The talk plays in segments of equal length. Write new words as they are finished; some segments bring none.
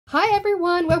Hi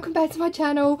everyone, welcome back to my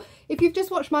channel. If you've just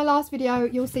watched my last video,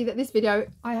 you'll see that this video,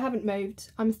 I haven't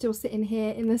moved. I'm still sitting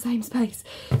here in the same space.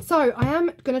 So I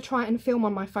am going to try and film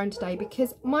on my phone today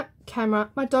because my camera,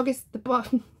 my dog is the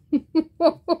button.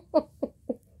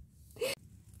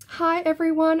 Hi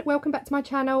everyone, welcome back to my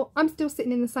channel. I'm still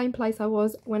sitting in the same place I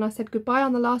was when I said goodbye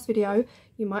on the last video,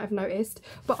 you might have noticed,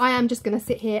 but I am just going to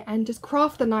sit here and just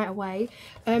craft the night away.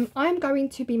 I'm going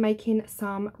to be making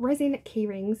some resin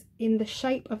keyrings in the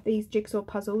shape of these jigsaw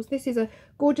puzzles. This is a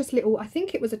gorgeous little, I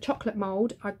think it was a chocolate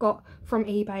mould I got from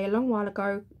eBay a long while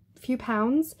ago, a few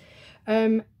pounds,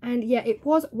 and yeah, it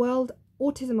was World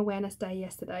Autism Awareness Day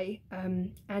yesterday,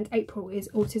 and April is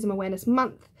Autism Awareness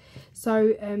Month.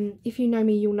 So if you know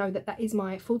me, you'll know that that is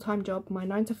my full-time job, my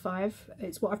 9 to 5.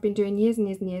 It's what I've been doing years and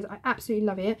years and years. I absolutely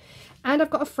love it. And I've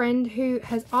got a friend who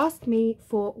has asked me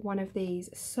for one of these.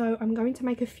 So I'm going to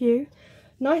make a few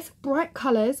nice bright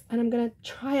colours and I'm going to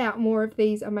try out more of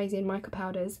these amazing mica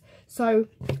powders. So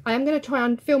I am going to try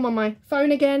and film on my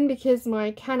phone again because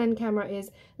my Canon camera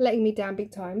is letting me down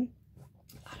big time.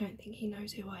 I don't think he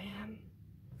knows who I am.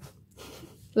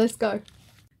 Let's go.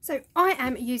 So I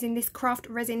am using this craft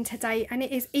resin today and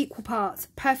it is equal parts.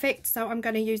 Perfect. So I'm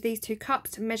going to use these 2 cups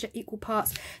to measure equal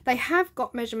parts. They have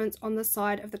got measurements on the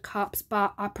side of the cups,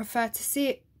 but I prefer to see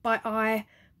it by eye,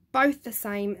 both the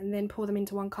same, and then pour them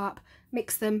into 1 cup,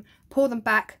 mix them, pour them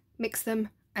back, mix them,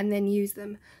 and then use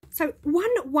them. So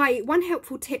one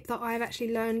helpful tip that I've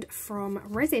actually learned from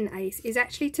Resin Ace is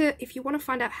actually to, if you want to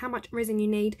find out how much resin you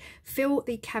need, fill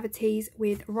the cavities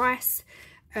with rice,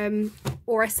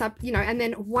 or a sub, you know, and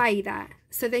then weigh that,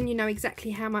 so then you know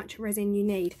exactly how much resin you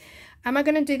need. Am I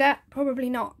going to do that? Probably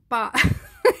not, but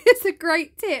it's a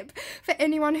great tip for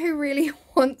anyone who really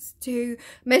wants to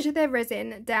measure their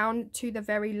resin down to the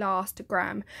very last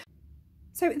gram.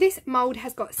 So this mould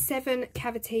has got 7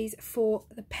 cavities for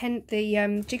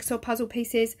the jigsaw puzzle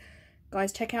pieces.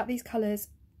 Guys, check out these colours.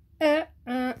 I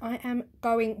am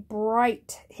going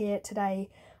bright here today.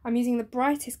 I'm using the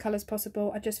brightest colours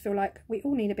possible. I just feel like we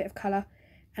all need a bit of colour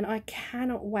and I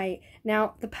cannot wait.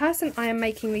 Now, the person I am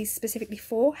making these specifically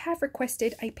for have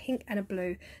requested a pink and a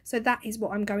blue. So that is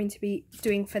what I'm going to be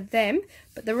doing for them.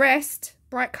 But the rest,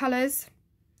 bright colours,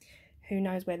 who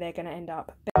knows where they're going to end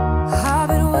up. I've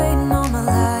been waiting all my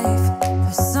life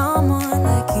for someone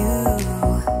like you,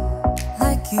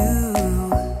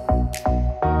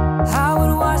 I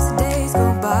would watch the days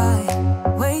go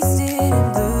by, wasted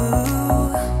in blue.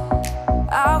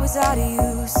 I was out of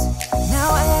use.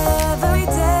 Now every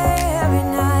day, every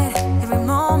night, every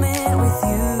moment with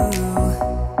you,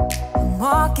 I'm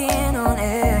walking on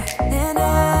air. And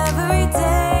every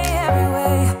day, every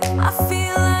way, I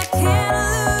feel I can't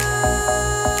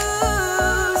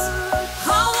lose. I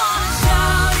wanna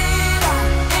shout it out,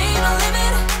 ain't no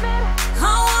limit. I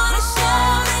wanna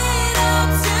shout it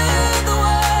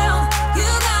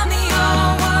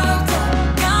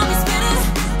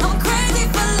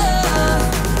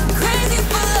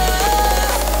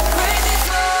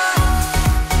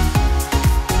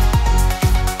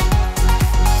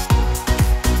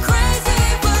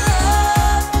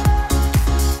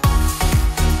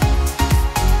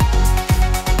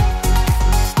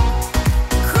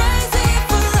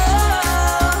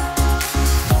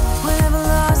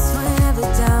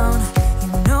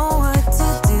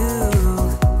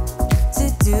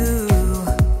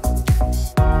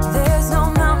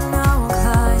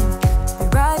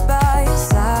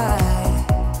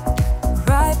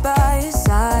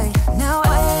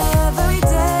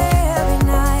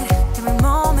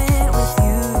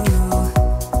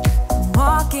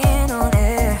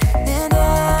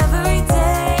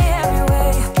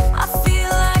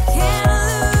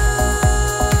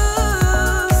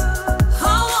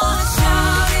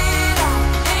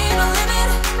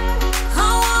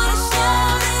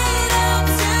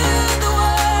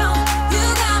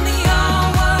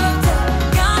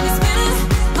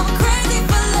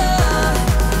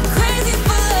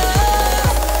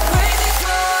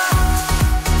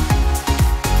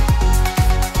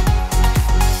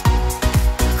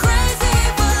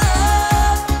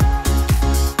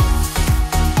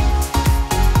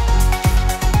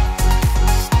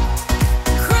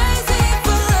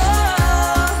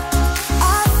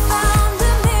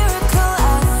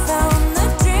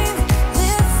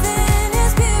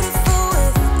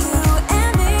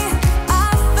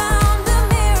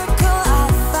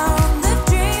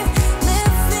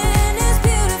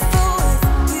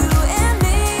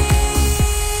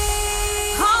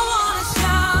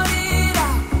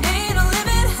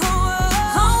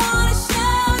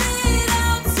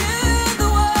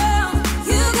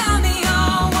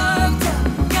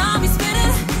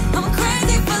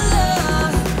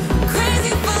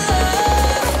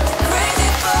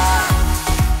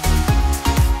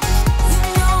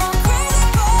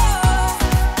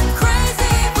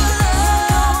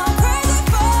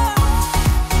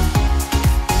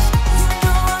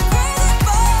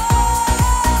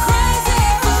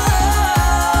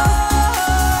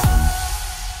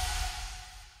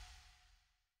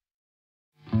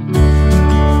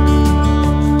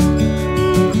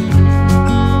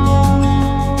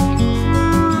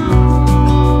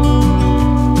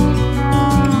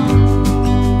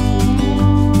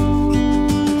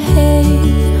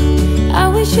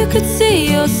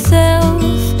yourself,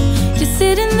 just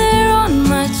sitting there on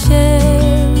my chair.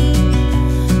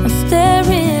 I'm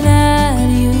staring at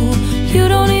you, you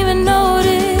don't even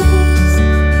notice.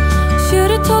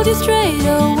 Should've told you straight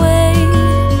away,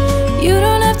 you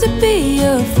don't have to be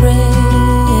afraid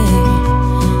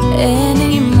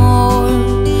anymore.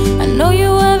 I know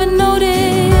you haven't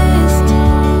noticed.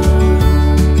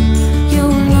 You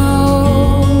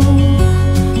know,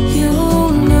 you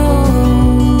know.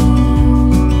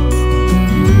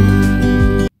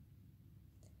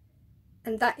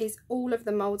 And that is all of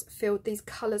the moulds filled. These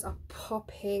colours are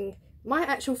popping. My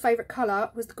actual favourite colour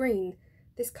was the green.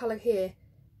 This colour here,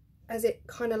 as it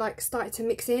kind of like started to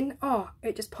mix in, oh,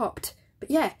 it just popped. But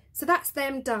yeah, so that's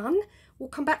them done. We'll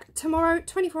come back tomorrow,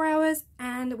 24 hours,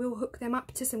 and we'll hook them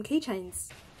up to some keychains.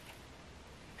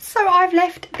 So I've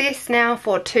left this now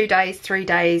for 2 days, 3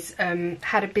 days,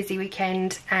 had a busy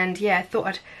weekend, and yeah, I thought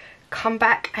I'd come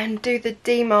back and do the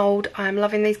demould. I'm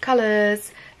loving these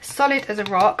colours, solid as a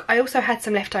rock. I also had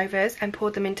some leftovers and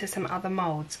poured them into some other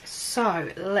moulds. So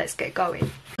let's get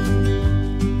going.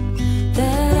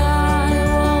 That I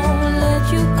won't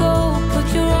let you go.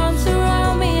 Put your arms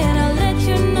around me and I'll let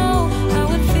you know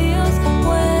how it feels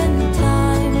when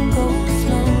time goes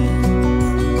slow.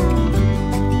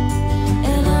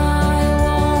 And I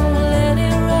won't let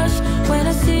it rush when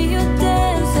I see you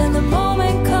dance, and the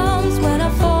moment comes when I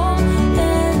fall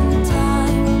and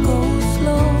time goes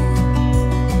slow.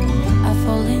 I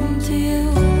fall into you.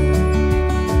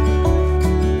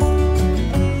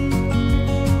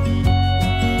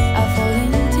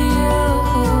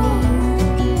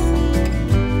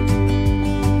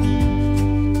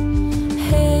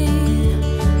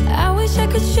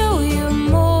 Could show you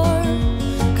more,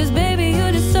 'cause baby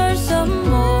you deserve some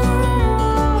more.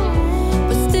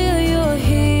 But still you're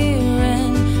here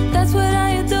and that's what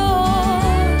I adore.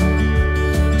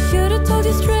 Should've told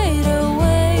you straight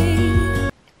away.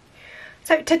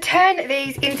 So to turn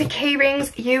these into key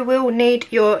rings, you will need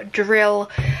your drill.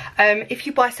 If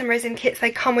you buy some resin kits,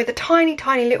 they come with a tiny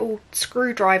little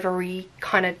screwdriver-y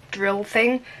kind of drill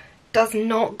thing. Does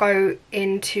not go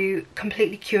into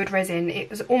completely cured resin. It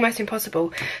was almost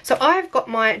impossible. So I've got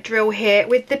my drill here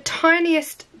with the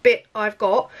tiniest bit I've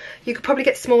got. You could probably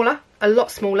get smaller, a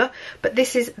lot smaller, but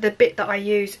this is the bit that I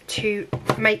use to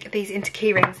make these into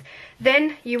key rings.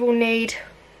 Then you will need,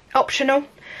 optional,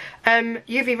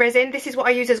 UV resin. This is what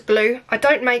I use as glue. I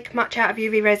don't make much out of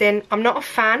UV resin. I'm not a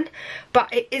fan,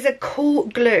 but it is a cool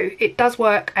glue. It does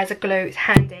work as a glue, it's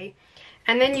handy.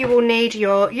 And then you will need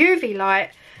your UV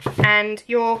light and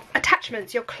your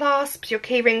attachments, your clasps, your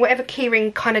keyring, whatever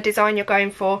keyring kind of design you're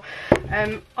going for.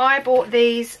 I bought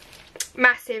these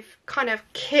massive kind of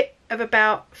kit of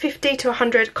about 50 to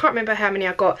 100, can't remember how many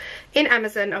I got, in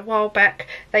Amazon a while back.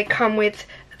 They come with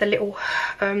the little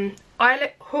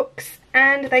eyelet hooks,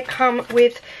 and they come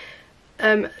with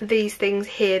these things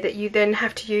here that you then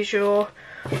have to use your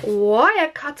wire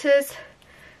cutters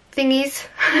thingies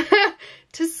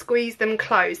to squeeze them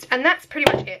closed, and that's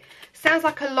pretty much it. Sounds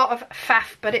like a lot of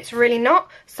faff, but it's really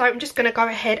not. So I'm just going to go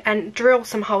ahead and drill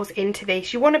some holes into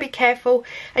these. You want to be careful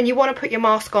and you want to put your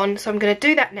mask on, so I'm going to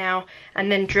do that now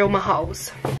and then drill my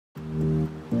holes.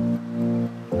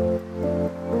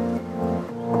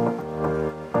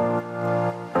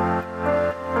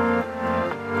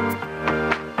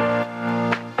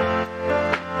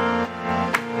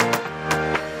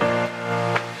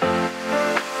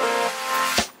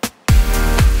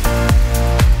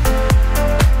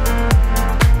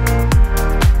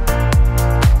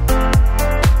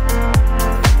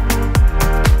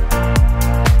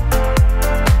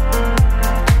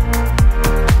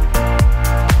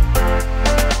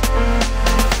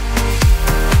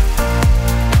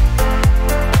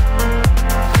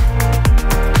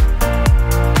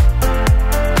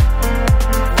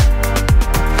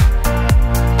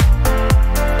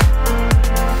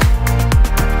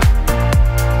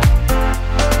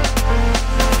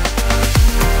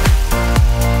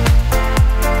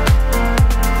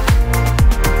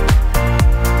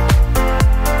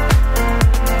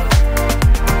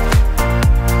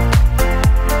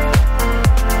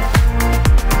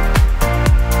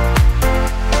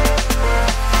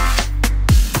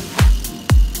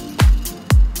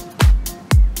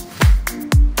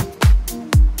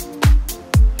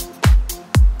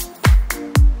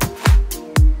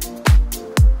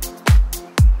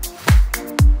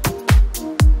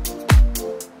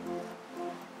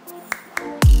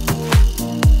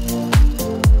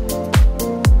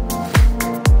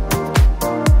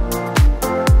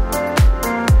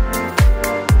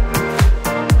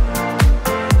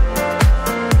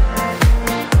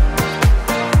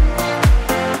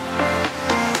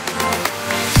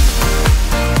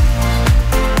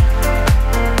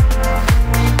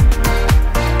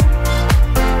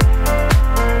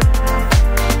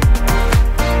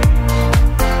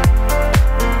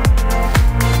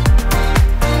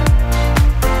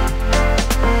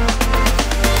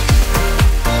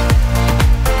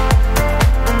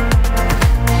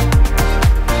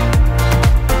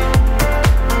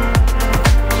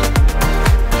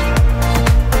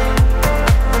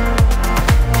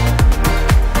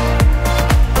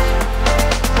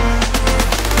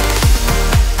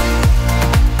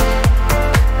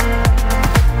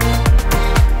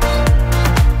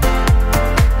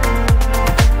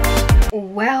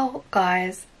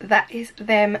 Guys, that is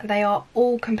them. They are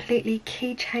all completely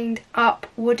keychained up.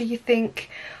 What do you think?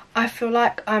 I feel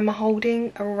like I'm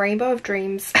holding a rainbow of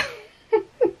dreams.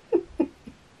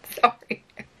 Sorry.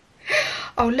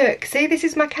 Oh look, see, this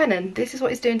is my Canon. This is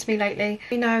what it's doing to me lately.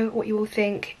 You know what you all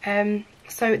think.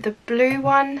 So the blue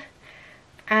one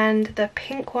and the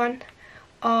pink one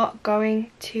are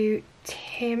going to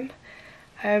Tim.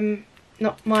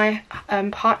 Not my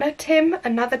partner Tim,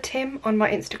 another Tim on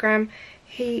my Instagram.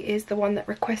 He is the one that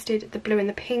requested the blue and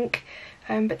the pink,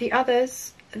 but the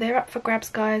others, they're up for grabs,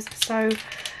 guys. So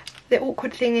the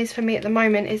awkward thing is for me at the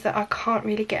moment is that I can't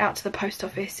really get out to the post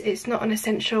office. It's not an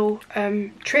essential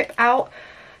trip out,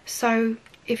 so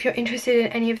if you're interested in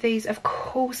any of these, of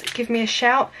course give me a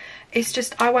shout. It's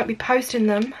just I won't be posting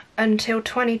them until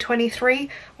 2023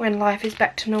 when life is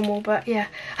back to normal, but yeah.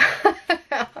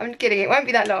 I'm kidding, it won't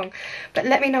be that long. But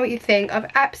let me know what you think. I've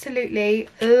absolutely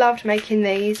loved making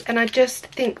these, and I just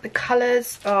think the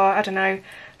colours are, I don't know,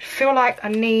 feel like I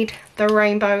need the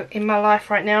rainbow in my life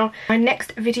right now. My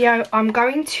next video, I'm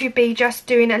going to be just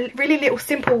doing a really little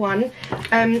simple one.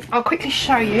 I'll quickly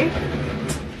show you.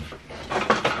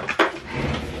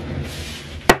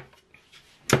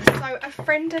 So a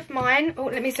friend of mine, oh,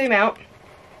 let me zoom out.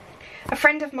 A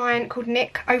friend of mine called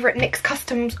Nick over at Nick's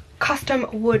Custom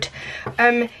Wood,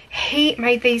 he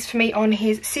made these for me on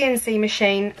his CNC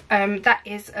machine. That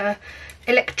is a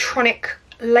electronic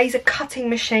laser cutting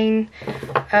machine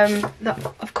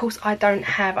that of course I don't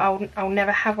have. I'll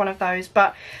never have one of those,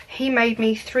 but he made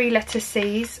me 3-letter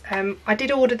C's. I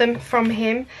did order them from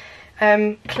him.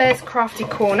 Claire's Crafty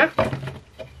Corner,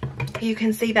 you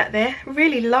can see that there,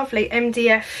 really lovely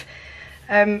MDF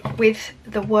with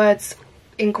the words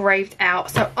engraved out.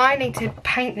 So I need to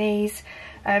paint these.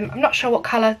 I'm not sure what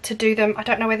colour to do them. I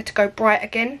don't know whether to go bright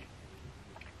again,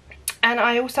 and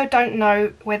I also don't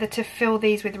know whether to fill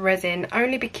these with resin,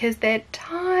 only because they're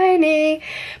tiny.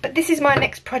 But this is my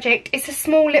next project. It's a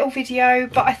small little video,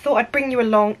 but I thought I'd bring you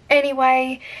along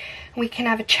anyway. We can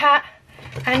have a chat,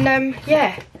 and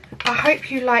yeah, I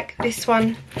hope you like this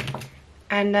one,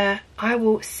 and I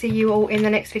will see you all in the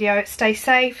next video. Stay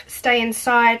safe, stay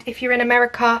inside. If you're in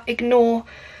America, ignore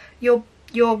your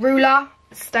ruler,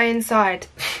 stay inside.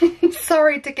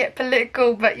 Sorry to get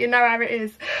political, but you know how it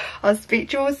is. I'll speak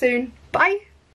to you all soon. Bye.